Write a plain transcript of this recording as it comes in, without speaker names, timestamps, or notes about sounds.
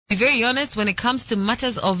very honest, when it comes to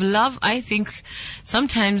matters of love, I think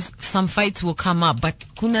sometimes some fights will come up, but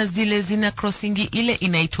kuna zile zina crossingi ile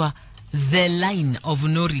inaitwa the line of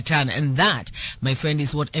no return, and that, my friend,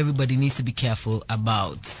 is what everybody needs to be careful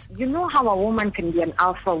about. You know how a woman can be an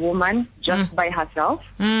alpha woman just by herself?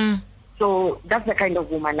 So that's the kind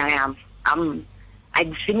of woman I am.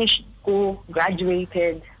 I'd finished school,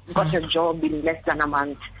 graduated, got a job in less than a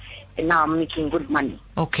month, and now I'm making good money.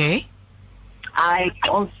 Okay. I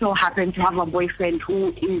also happen to have a boyfriend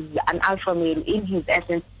who is an alpha male in his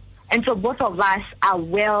essence, and so both of us are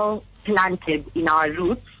well planted in our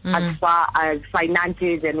roots as far as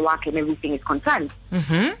finances and work and everything is concerned.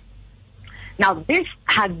 Now, this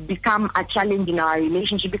has become a challenge in our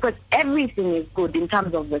relationship because everything is good in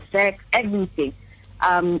terms of the sex, everything.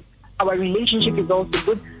 Our relationship is also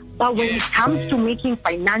good. But when it comes to making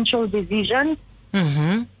financial decisions,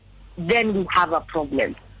 then we have a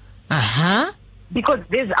problem. Because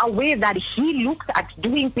there's a way that he looks at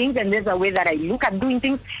doing things and there's a way that I look at doing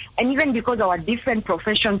things. And even because our different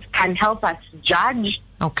professions can help us judge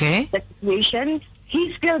the situation,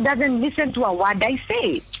 he still doesn't listen to a word I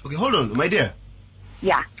say. Okay, hold on, my dear.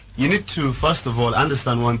 Yeah. You need to, first of all,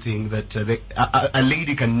 understand one thing, that a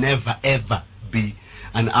lady can never, ever be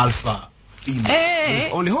an alpha female.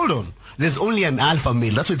 Hold on. There's only an alpha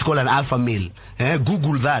male. That's what it's called, an alpha male.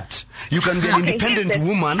 Google that. You can be an independent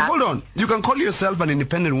woman. Hold on. You can call yourself an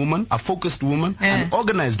independent woman, a focused woman, an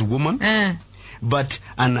organized woman. But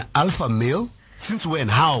an alpha male? Since when?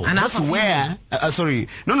 How? That's where? Sorry.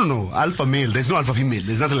 No. Alpha male. There's no alpha female.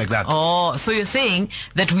 There's nothing like that. Oh, so you're saying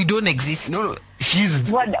that we don't exist? No.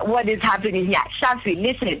 She's... What is happening here? Shaffie,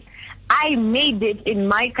 listen. I made it in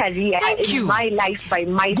my career, in my life by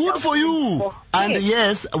myself. Good for you. And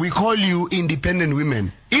yes, we call you independent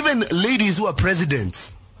women. Even ladies who are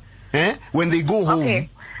presidents, when they go home,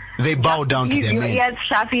 they bow down to their men. Yes,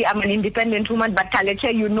 Shaffie, I'm an independent woman, but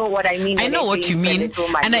Kalekye, you know what I mean. I know what you mean.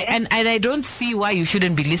 And I don't see why you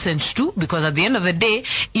shouldn't be listened to, because at the end of the day,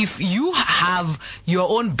 if you have your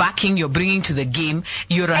own backing you're bringing to the game,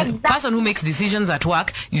 you're a person who makes decisions at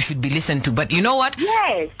work, you should be listened to. But you know what?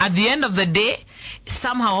 Yes. At the end of the day,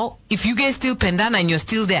 somehow, if you guys still pendana and you're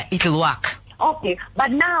still there, it'll work. Okay,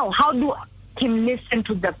 but now, how do him listen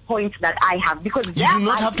to the point that I have? Because you do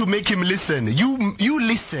not have to make him listen. You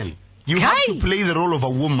listen. You have to play the role of a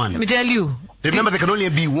woman. Let me tell you. Remember, there can only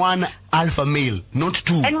be one alpha male, not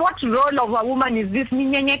two. And what role of a woman is this?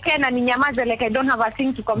 Like I don't have a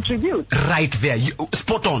thing to contribute. Right there.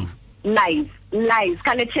 Spot on. Lies.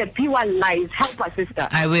 Kalekye, pure lies. Help us, sister.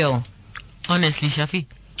 I will. Honestly, Shaffie.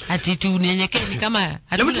 Let me tell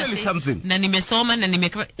you something.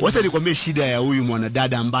 Wacha nikwambie shida ya huyu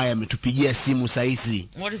mwanadada ambaye ametupigia simu saizi.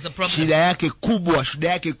 What is the problem? Shida yake kubwa, shida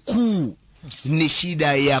yake kuu ni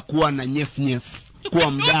shida ya kuwa na nyef,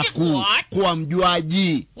 kuwa mdaku, kuwa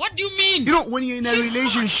mjuaji. What do you mean? You know, when you're in a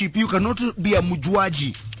relationship, you cannot be a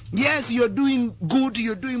mjuaji. Yes, you're doing good,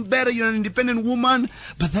 you're doing better, you're an independent woman,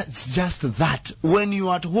 but that's just that. When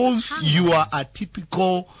you're at home, you are a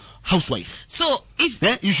typical housewife. So if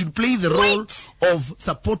you should play the role of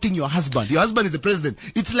supporting your husband. Your husband is the president.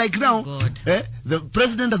 It's like now, the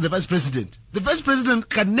president and the vice president. The vice president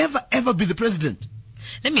can never ever be the president.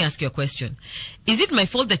 Let me ask you a question. Is it my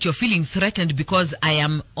fault that you're feeling threatened because I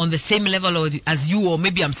am on the same level as you, or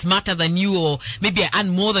maybe I'm smarter than you, or maybe I earn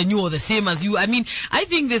more than you, or the same as you? I mean, I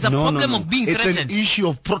think there's a problem of being threatened. It's an issue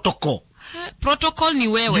of protocol. Protocol ni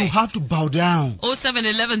wewe. You have to bow down.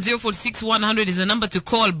 0711-046-100 is the number to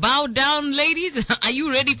call. Bow down, ladies. Are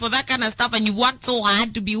you ready for that kind of stuff? And you worked so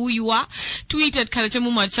hard to be who you are? Tweet at Kalekye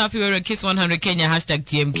Mumo at Shaffie, Weru, Kiss 100 Kenya,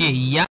 #TMK. Yeah.